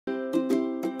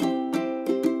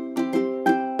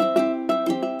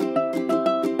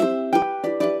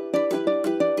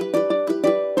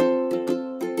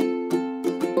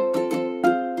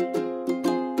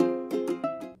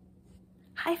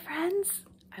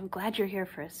I'm glad you're here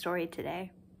for a story today.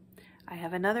 I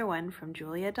have another one from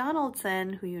Julia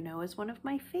Donaldson, who you know is one of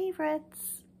my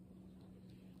favorites.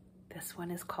 This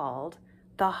one is called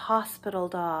The Hospital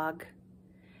Dog.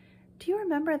 Do you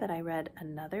remember that I read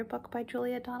another book by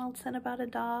Julia Donaldson about a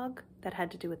dog that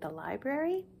had to do with the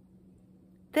library?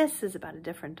 This is about a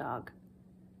different dog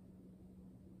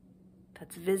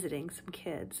that's visiting some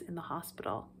kids in the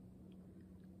hospital.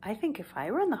 I think if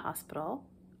I were in the hospital,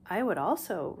 I would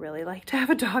also really like to have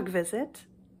a dog visit.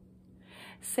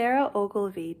 Sarah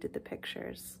Ogilvy did the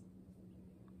pictures.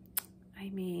 I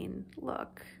mean,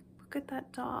 look at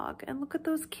that dog and look at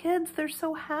those kids. They're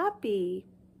so happy.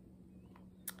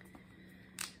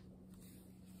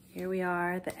 Here we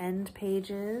are. The end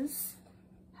pages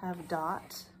have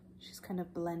Dot. She's kind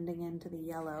of blending into the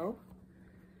yellow,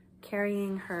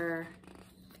 carrying her,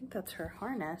 I think that's her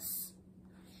harness.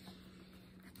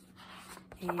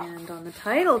 And on the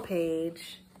title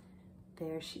page,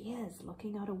 there she is,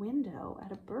 looking out a window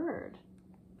at a bird.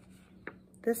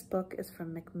 This book is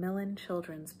from Macmillan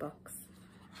Children's Books.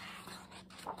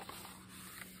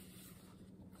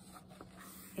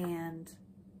 And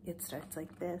it starts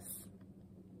like this.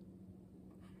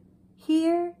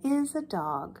 Here is a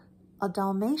dog, a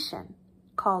Dalmatian,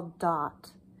 called Dot.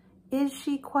 Is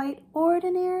she quite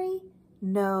ordinary?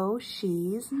 No,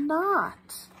 she's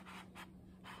not.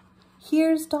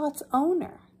 Here's Dot's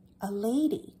owner, a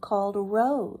lady called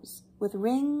Rose, with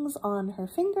rings on her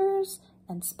fingers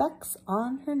and specks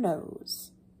on her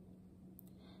nose.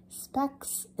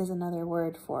 Specs is another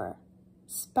word for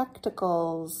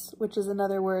spectacles, which is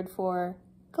another word for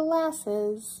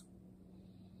glasses.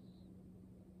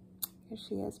 Here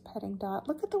she is petting Dot.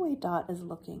 Look at the way Dot is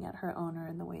looking at her owner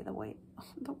and the way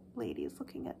the lady is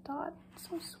looking at Dot.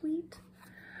 So sweet.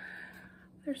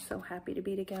 They're so happy to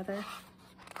be together.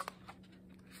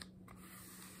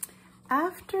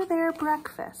 After their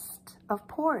breakfast of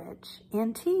porridge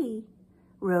and tea,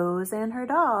 Rose and her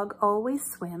dog always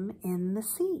swim in the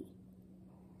sea.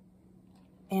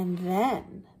 And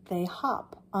then they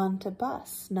hop onto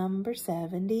bus number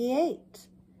 78.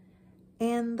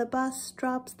 And the bus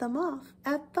drops them off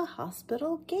at the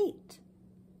hospital gate.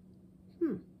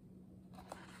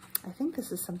 I think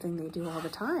this is something they do all the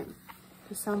time.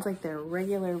 This sounds like their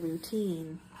regular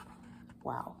routine.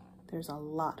 Wow, there's a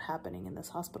lot happening in this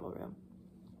hospital room.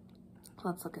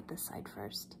 Let's look at this side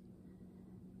first.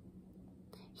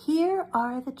 Here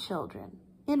are the children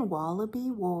in Wallaby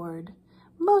Ward,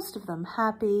 most of them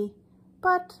happy,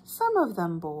 but some of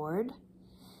them bored.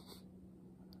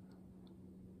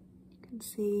 You can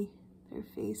see their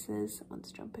faces.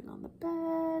 Someone's jumping on the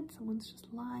bed, someone's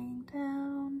just lying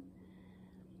down.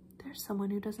 There's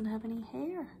someone who doesn't have any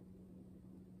hair.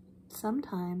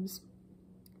 Sometimes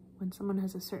when someone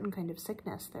has a certain kind of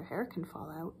sickness, their hair can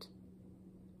fall out.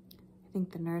 I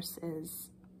think the nurse is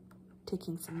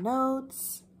taking some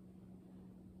notes.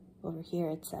 Over here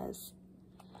it says,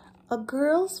 a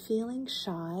girl's feeling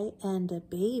shy and a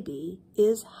baby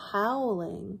is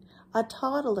howling. A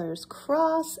toddler's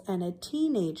cross and a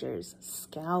teenager's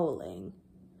scowling.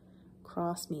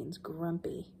 Cross means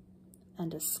grumpy,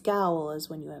 and a scowl is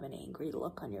when you have an angry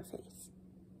look on your face.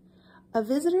 A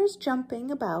visitor's jumping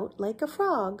about like a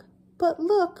frog, but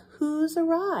look who's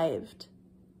arrived.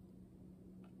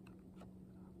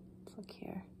 Let's look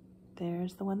here.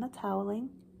 There's the one that's howling.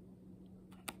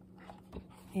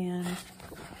 And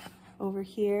over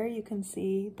here you can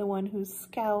see the one who's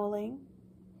scowling.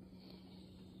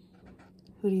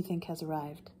 Who do you think has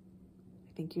arrived?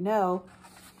 I think you know.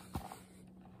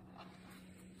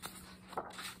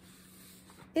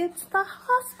 It's the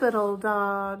hospital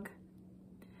dog.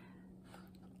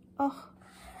 Oh,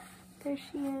 there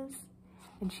she is.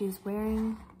 And she's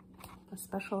wearing a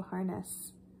special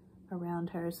harness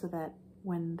around her so that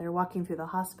when they're walking through the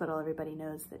hospital, everybody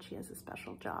knows that she has a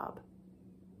special job.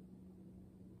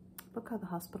 Look how the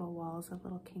hospital walls have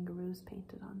little kangaroos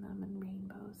painted on them and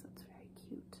rainbows. That's very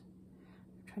cute.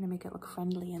 They're trying to make it look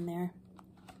friendly in there.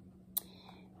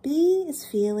 Bee is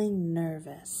feeling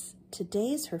nervous.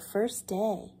 Today's her first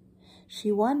day.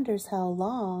 She wonders how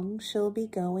long she'll be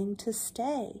going to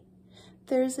stay.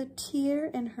 There's a tear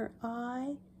in her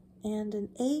eye and an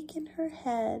ache in her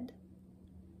head.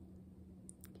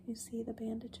 Can you see the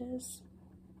bandages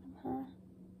on her?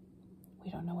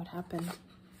 We don't know what happened.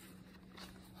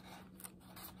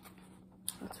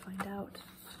 Let's find out.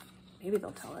 Maybe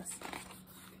they'll tell us.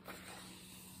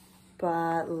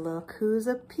 But look who's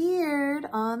appeared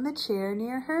on the chair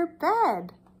near her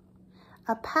bed.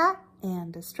 A pat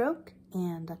and a stroke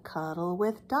and a cuddle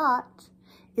with Dot.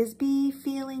 Is Bee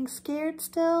feeling scared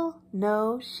still?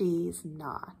 No, she's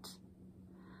not.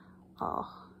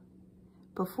 Oh,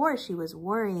 Before, she was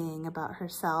worrying about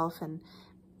herself and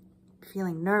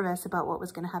feeling nervous about what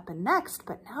was going to happen next,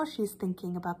 but now she's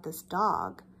thinking about this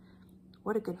dog.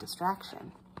 What a good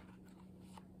distraction.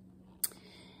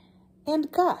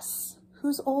 And Gus,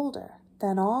 who's older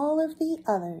than all of the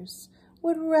others,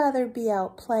 would rather be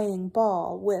out playing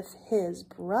ball with his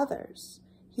brothers.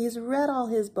 He's read all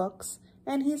his books,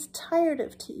 and he's tired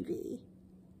of TV.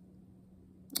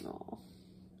 Oh,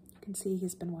 you can see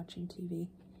he's been watching TV.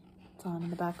 It's on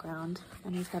in the background,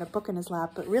 and he's got a book in his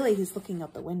lap, but really he's looking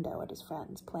out the window at his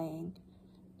friends playing.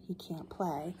 He can't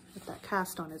play with that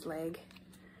cast on his leg.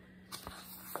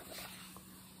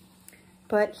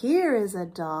 But here is a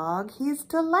dog he's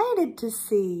delighted to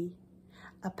see.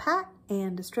 A pat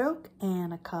and a stroke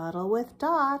and a cuddle with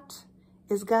Dot.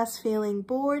 Is Gus feeling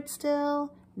bored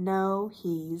still? No,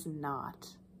 he's not.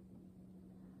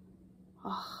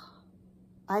 Oh,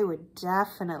 I would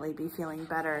definitely be feeling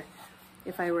better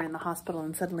if I were in the hospital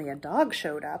and suddenly a dog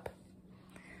showed up.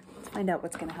 Let's find out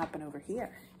what's going to happen over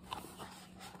here.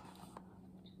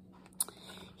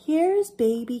 Here's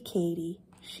baby Katie.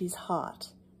 She's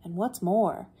hot. And what's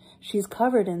more, she's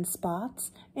covered in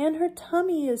spots and her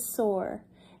tummy is sore.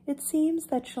 It seems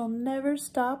that she'll never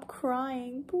stop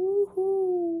crying.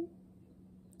 Boo-hoo.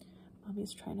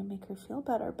 Mommy's trying to make her feel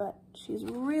better, but she's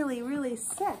really, really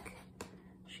sick.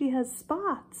 She has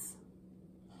spots.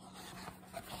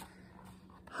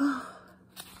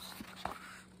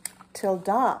 Till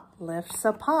Dot lifts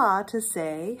a paw to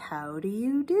say, how do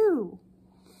you do?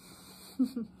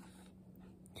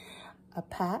 A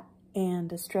pat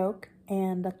and a stroke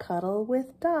and a cuddle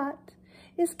with Dot.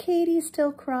 Is Katie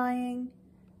still crying?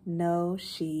 No,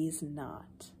 she's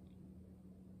not.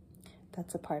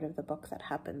 That's a part of the book that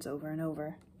happens over and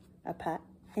over. A pat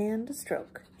and a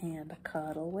stroke and a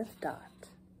cuddle with Dot.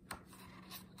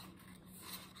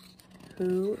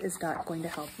 Who is Dot going to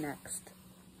help next?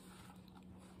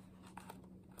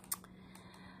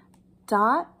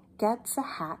 Dot gets a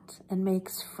hat and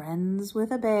makes friends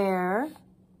with a bear.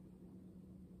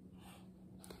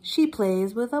 She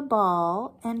plays with a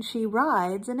ball and she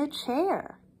rides in a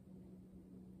chair.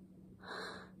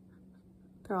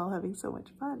 They're all having so much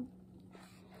fun.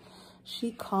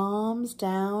 She calms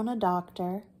down a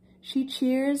doctor. She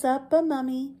cheers up a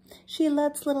mummy. She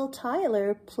lets little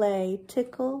Tyler play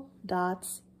tickle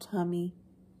Dot's tummy.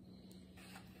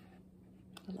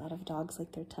 A lot of dogs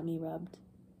like their tummy rubbed.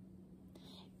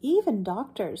 Even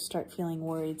doctors start feeling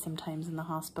worried sometimes in the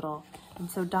hospital.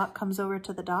 And so Dot comes over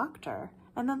to the doctor.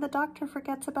 And then the doctor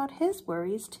forgets about his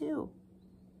worries too.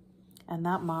 And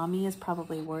that mommy is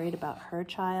probably worried about her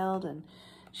child, and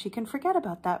she can forget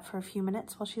about that for a few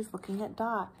minutes while she's looking at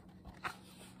Dot.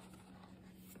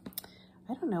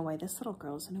 I don't know why this little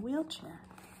girl's in a wheelchair.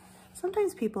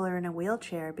 Sometimes people are in a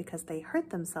wheelchair because they hurt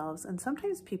themselves, and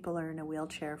sometimes people are in a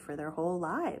wheelchair for their whole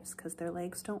lives because their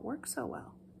legs don't work so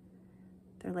well.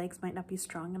 Their legs might not be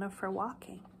strong enough for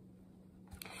walking.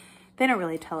 They don't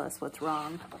really tell us what's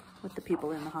wrong with the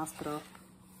people in the hospital.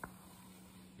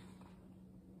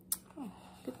 Oh,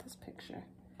 look at this picture.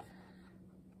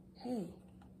 Hey,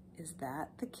 is that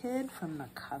the kid from the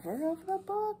cover of the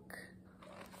book?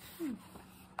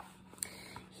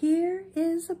 Here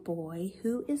is a boy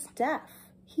who is deaf.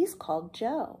 He's called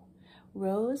Joe.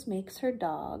 Rose makes her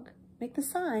dog make the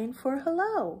sign for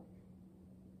hello.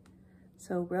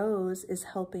 So Rose is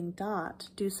helping Dot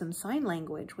do some sign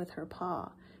language with her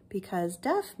paw, because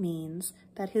deaf means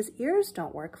that his ears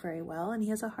don't work very well and he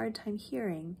has a hard time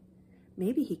hearing.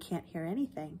 Maybe he can't hear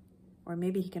anything, or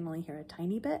maybe he can only hear a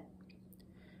tiny bit.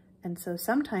 And so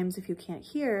sometimes if you can't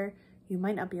hear, you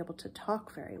might not be able to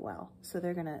talk very well. So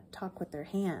they're gonna talk with their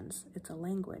hands. It's a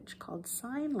language called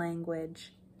sign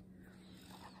language.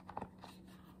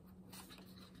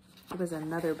 There was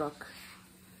another book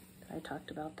that I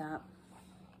talked about that.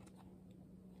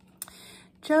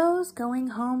 Joe's going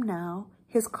home now.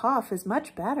 His cough is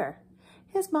much better.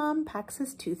 His mom packs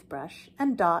his toothbrush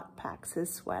and Dot packs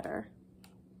his sweater.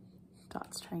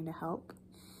 Dot's trying to help.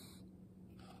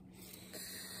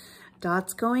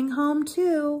 Dot's going home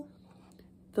too.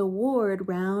 The ward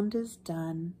round is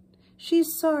done.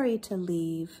 She's sorry to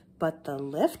leave, but the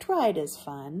lift ride is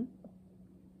fun.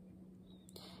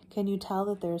 Can you tell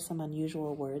that there are some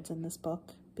unusual words in this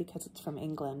book? Because it's from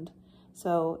England.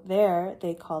 So there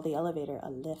they call the elevator a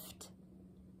lift.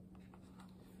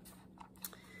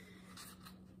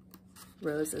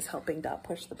 Rose is helping Dot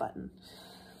push the button.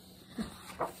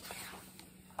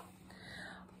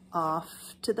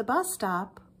 Off to the bus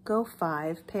stop go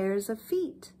 5 pairs of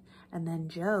feet. And then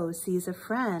Joe sees a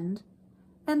friend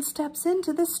and steps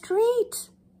into the street.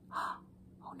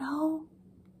 Oh no.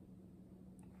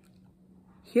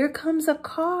 Here comes a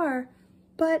car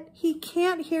but he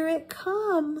can't hear it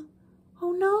come.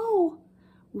 Oh no,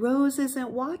 Rose isn't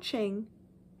watching.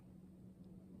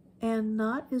 And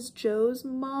not is Joe's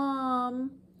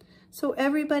mom. So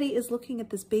everybody is looking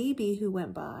at this baby who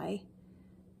went by,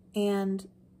 and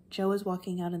Joe is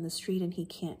walking out in the street and he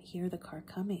can't hear the car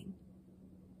coming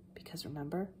because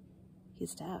remember,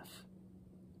 he's deaf.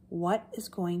 What is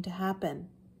going to happen?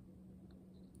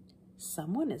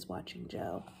 Someone is watching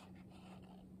Joe.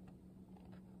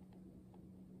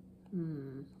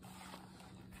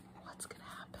 What's gonna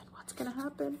happen? What's gonna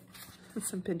happen?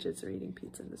 Some pigeons are eating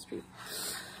pizza in the street.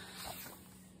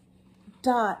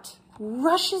 Dot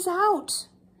rushes out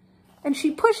and she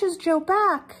pushes Joe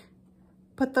back,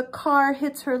 but the car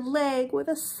hits her leg with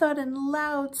a sudden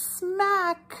loud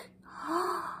smack.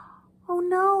 Oh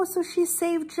no, so she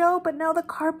saved Joe, but now the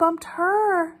car bumped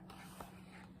her.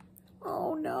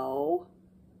 Oh no.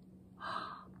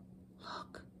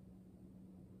 Look,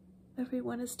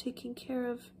 everyone is taking care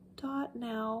of Dot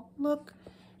now. Look,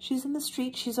 she's in the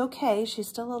street, she's okay, she's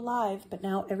still alive, but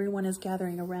now everyone is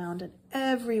gathering around and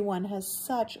everyone has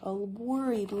such a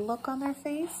worried look on their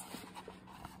face.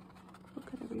 Look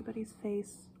at everybody's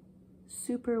face,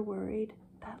 super worried.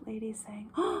 That lady's saying,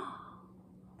 oh,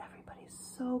 everybody's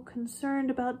so concerned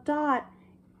about Dot,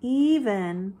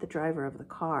 even the driver of the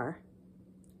car.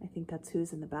 I think that's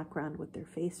who's in the background with their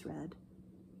face red.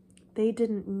 They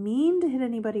didn't mean to hit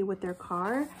anybody with their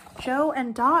car. Joe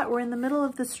and Dot were in the middle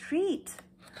of the street.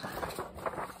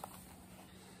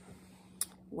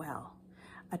 Well,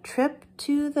 a trip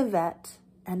to the vet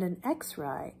and an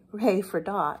X-ray for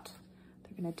Dot.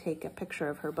 They're going to take a picture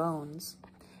of her bones.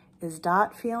 Is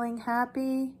Dot feeling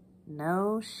happy?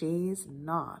 No, she's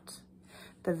not.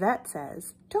 The vet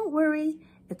says, don't worry,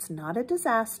 it's not a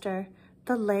disaster.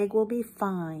 The leg will be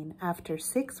fine after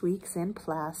 6 weeks in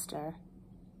plaster.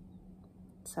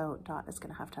 So Dot is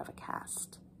going to have a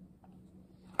cast.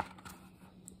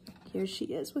 Here she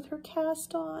is with her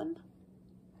cast on.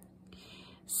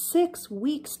 6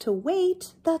 weeks to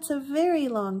wait, that's a very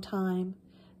long time.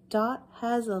 Dot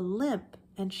has a limp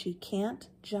and she can't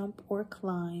jump or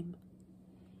climb.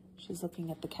 She's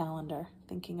looking at the calendar,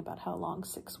 thinking about how long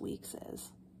 6 weeks is.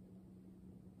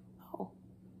 Oh,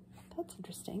 that's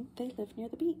interesting. They live near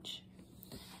the beach.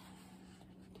 Do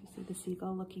you see the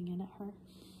seagull looking in at her?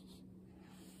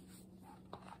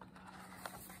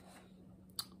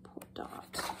 Poor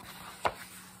Dot.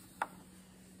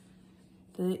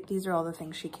 These are all the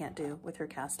things she can't do with her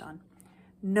cast on.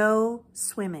 No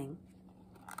swimming.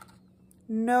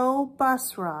 No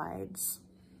bus rides.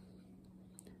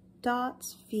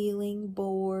 Dot's feeling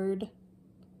bored.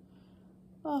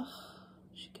 Oh,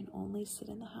 she can only sit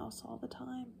in the house all the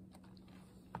time.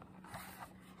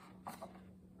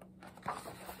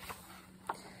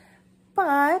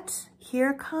 But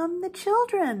here come the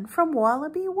children from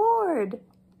Wallaby Ward.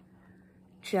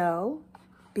 Joe,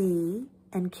 Bee,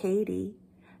 and Katie,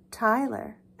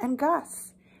 Tyler, and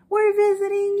Gus. We're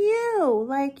visiting you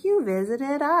like you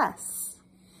visited us.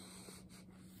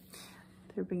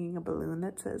 They're bringing a balloon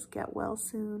that says, get well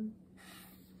soon.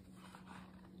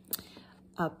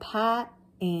 A pat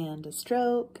and a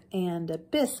stroke and a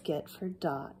biscuit for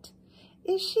Dot.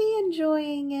 Is she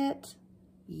enjoying it?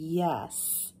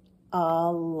 Yes,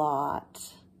 a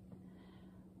lot.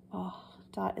 Oh,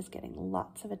 Dot is getting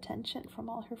lots of attention from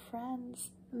all her friends.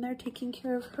 And they're taking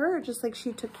care of her just like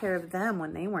she took care of them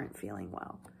when they weren't feeling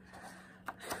well.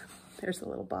 There's a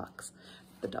little box,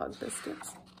 the dog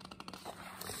biscuits.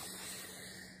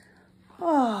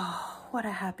 Oh, what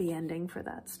a happy ending for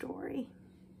that story.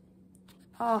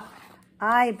 Oh,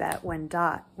 I bet when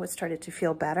Dot started to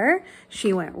feel better,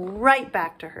 she went right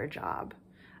back to her job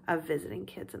of visiting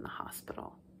kids in the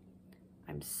hospital.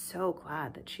 I'm so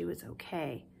glad that she was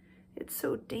okay. It's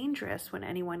so dangerous when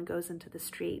anyone goes into the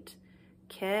street.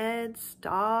 Kids,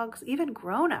 dogs, even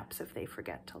grown-ups if they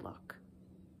forget to look.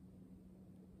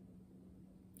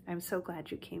 I'm so glad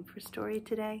you came for story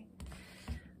today.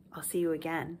 I'll see you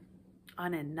again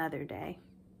on another day.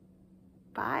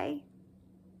 Bye.